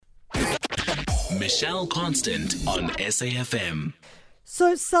Michelle Constant on SAFM.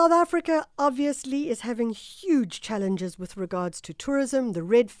 So South Africa obviously is having huge challenges with regards to tourism. The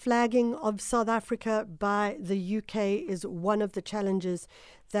red flagging of South Africa by the UK is one of the challenges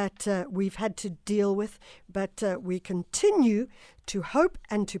that we've had to deal with. But we continue to hope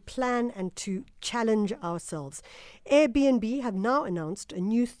and to plan and to challenge ourselves. Airbnb have now announced a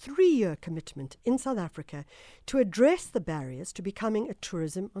new 3-year commitment in South Africa to address the barriers to becoming a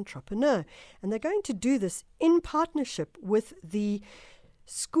tourism entrepreneur. And they're going to do this in partnership with the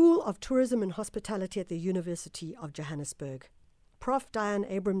School of Tourism and Hospitality at the University of Johannesburg. Prof. DIANE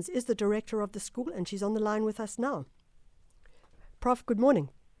Abrams is the director of the school, and she's on the line with us now. Prof, good morning.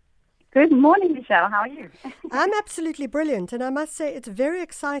 Good morning, Michelle. How are you? I'm absolutely brilliant, and I must say it's very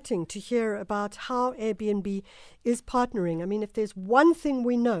exciting to hear about how Airbnb is partnering. I mean, if there's one thing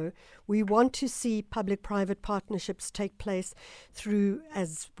we know, we want to see public-private partnerships take place through,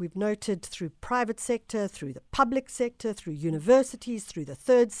 as we've noted, through private sector, through the public sector, through universities, through the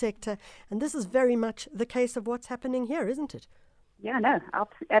third sector, and this is very much the case of what's happening here, isn't it? Yeah, no,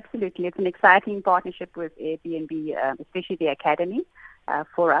 absolutely. It's an exciting partnership with Airbnb, especially the Academy,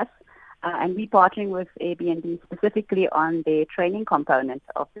 for us. And we're partnering with Airbnb specifically on their training component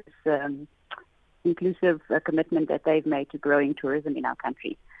of this inclusive commitment that they've made to growing tourism in our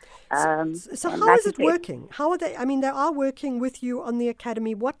country. So how is it working? How are they? I mean, they are working with you on the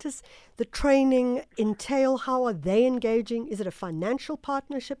Academy. What does the training entail? How are they engaging? Is it a financial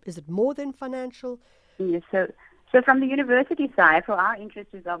partnership? Is it more than financial? Yes, so from the university side, for our interest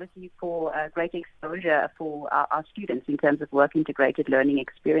is obviously for greater exposure for our students in terms of work integrated learning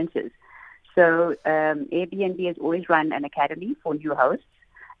experiences. So Airbnb has always run an academy for new hosts,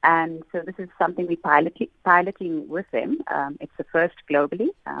 and so this is something we're piloting with them. It's the first globally,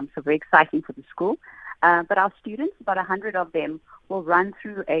 so very exciting for the school. But our students, about 100 of them, will run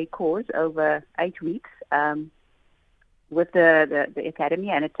through a course over 8 weeks with the academy,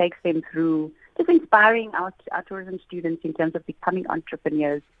 and it takes them through just inspiring our tourism students in terms of becoming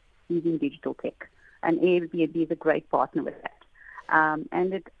entrepreneurs using digital tech. And Airbnb is a great partner with that.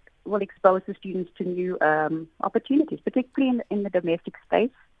 And it will expose the students to new opportunities, particularly in the domestic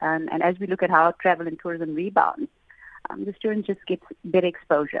space. And as we look at how travel and tourism rebounds, the students just get better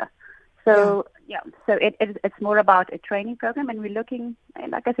exposure. So, so it's more about a training program, and we're looking,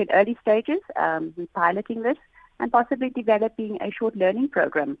 like I said, early stages. We're piloting this and possibly developing a short learning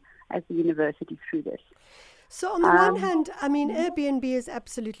program as the university through this. So on the one hand, I mean, Airbnb is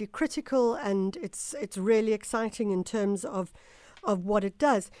absolutely critical, and it's really exciting in terms of what it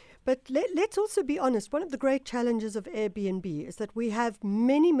does. But let's also be honest. One of the great challenges of Airbnb is that we have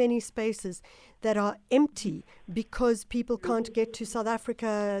many, many spaces that are empty because people can't get to South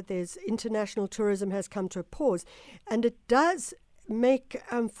Africa. There's international tourism has come to a pause, and it does make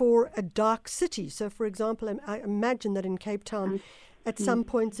for a dark city. So, for example, I imagine that in Cape Town, at some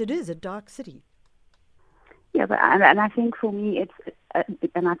points, it is a dark city. Yeah, but and I think for me, it's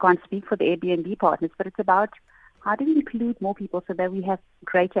and I can't speak for the Airbnb partners, but it's about how do we include more people so that we have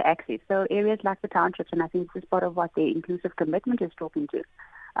greater access? So areas like the townships, and I think this is part of what the inclusive commitment is talking to.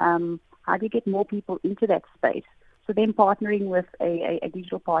 How do you get more people into that space? So then partnering with a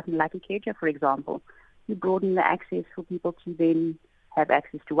digital partner like Ikeja, for example, you broaden the access for people to then have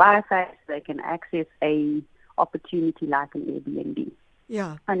access to Wi-Fi, so they can access a opportunity like an Airbnb.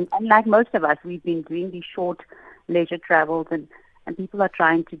 Yeah. And like most of us, we've been doing these short leisure travels, and people are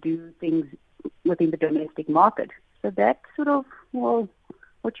trying to do things within the domestic market. So that sort of, well,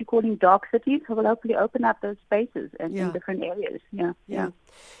 what you call in dark cities will hopefully open up those spaces in different areas. Yeah.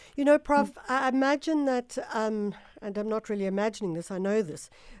 You know, Prof, I imagine that, and I'm not really imagining this, I know this,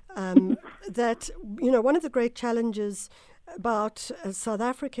 that, you know, one of the great challenges about South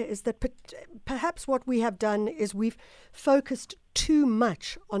Africa is that perhaps what we have done is we've focused too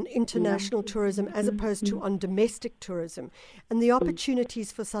much on international tourism as opposed to on domestic tourism and the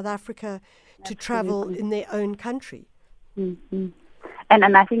opportunities for South Africa to travel in their own country. Mm-hmm.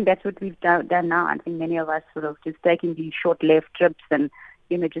 And I think that's what we've done now. I think many of us sort of just taking these short left trips and,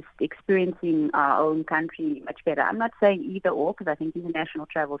 you know, just experiencing our own country much better. I'm not saying either or, because I think international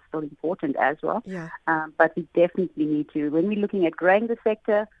travel is still important as well. Yeah. But we definitely need to, when we're looking at growing the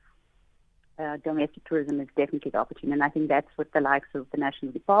sector, domestic tourism is definitely the opportunity. And I think that's what the likes of the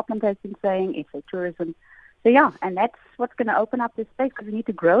National Department has been saying, SA Tourism. So yeah, and that's what's going to open up this space, because we need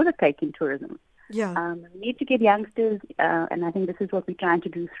to grow the cake in tourism. Yeah. We need to get youngsters, and I think this is what we're trying to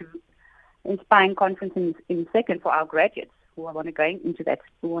do through Inspiring Conference in second for our graduates who want to go into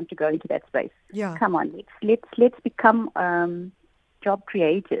that space. Yeah. Come on, let's become job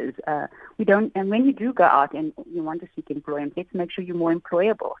creators. And when you do go out and you want to seek employment, let's make sure you're more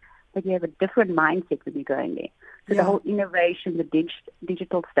employable. that you have a different mindset when you're going there. So the whole innovation, the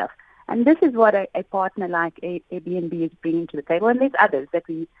digital stuff. And this is what a partner like Airbnb is bringing to the table. And there's others that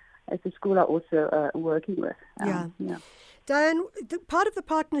we, as a school, are also working with. DIANE, part of the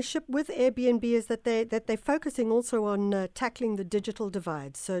partnership with Airbnb is that they're focusing also on tackling the digital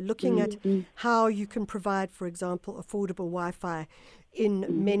divide. So looking at how you can provide, for example, affordable Wi-Fi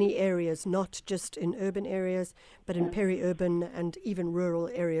in many areas, not just in urban areas, but in peri-urban and even rural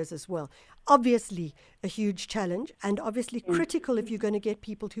areas as well. Obviously, a huge challenge, and obviously critical if you're going to get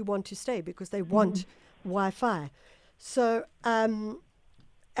people who want to stay because they want Wi-Fi. So, actually,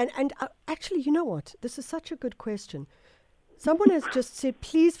 you know what? This is such a good question. Someone has just said,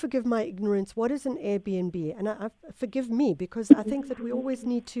 please forgive my ignorance. What is an Airbnb? And forgive me, because I think that we always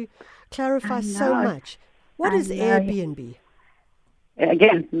need to clarify so much. What is Airbnb?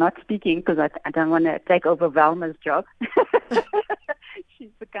 Again, not speaking because I don't want to take over Velma's job. She's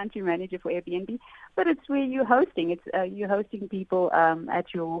the country manager for Airbnb. But it's where you're hosting. You're hosting people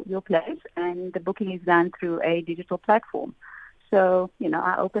at your place, and the booking is done through a digital platform. So,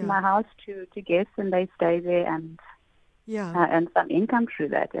 I open my house to guests, and they stay there and and some income through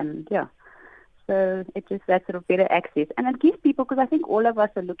that. And, so it's just that sort of better access. And it gives people, because I think all of us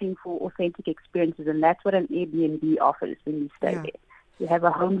are looking for authentic experiences, and that's what an Airbnb offers when you stay there. You have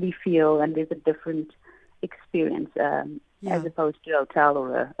a homely feel, and there's a different experience as opposed to a hotel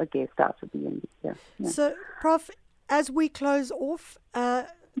or a guest house or B&B. So, Prof, as we close off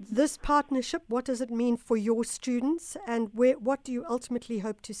this partnership, what does it mean for your students, and what do you ultimately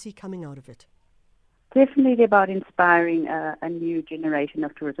hope to see coming out of it? Definitely about inspiring a new generation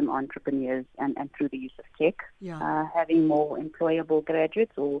of tourism entrepreneurs and through the use of tech, having more employable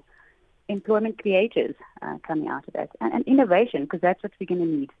graduates or employment creators coming out of that, and innovation, because that's what we're going to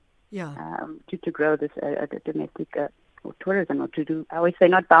need to grow this domestic tourism, or to do, I always say,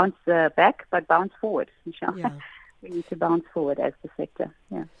 not bounce back, but bounce forward, Michelle. We need to bounce forward as the sector.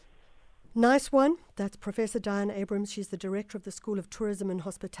 Nice one. That's Professor DIANE Abrams. She's the Director of the School of Tourism and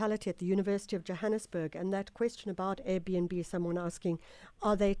Hospitality at the University of Johannesburg. And that question about Airbnb, someone asking,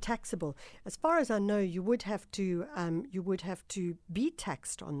 are they taxable? As far as I know, you would have to be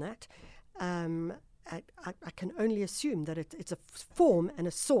taxed on that. I can only assume that it's a form and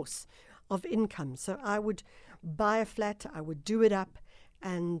a source of income. So I would buy a flat, I would do it up,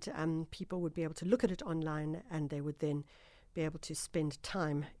 and people would be able to look at it online, and they would then be able to spend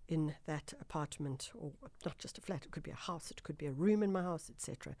time in that apartment, or not just a flat, it could be a house, it could be a room in my house,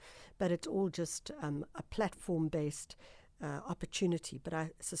 etc. But it's all just a platform-based opportunity. But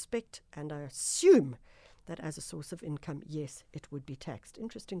I suspect and I assume that as a source of income, yes, it would be taxed.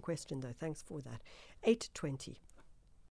 Interesting question, though. Thanks for that. 8:20.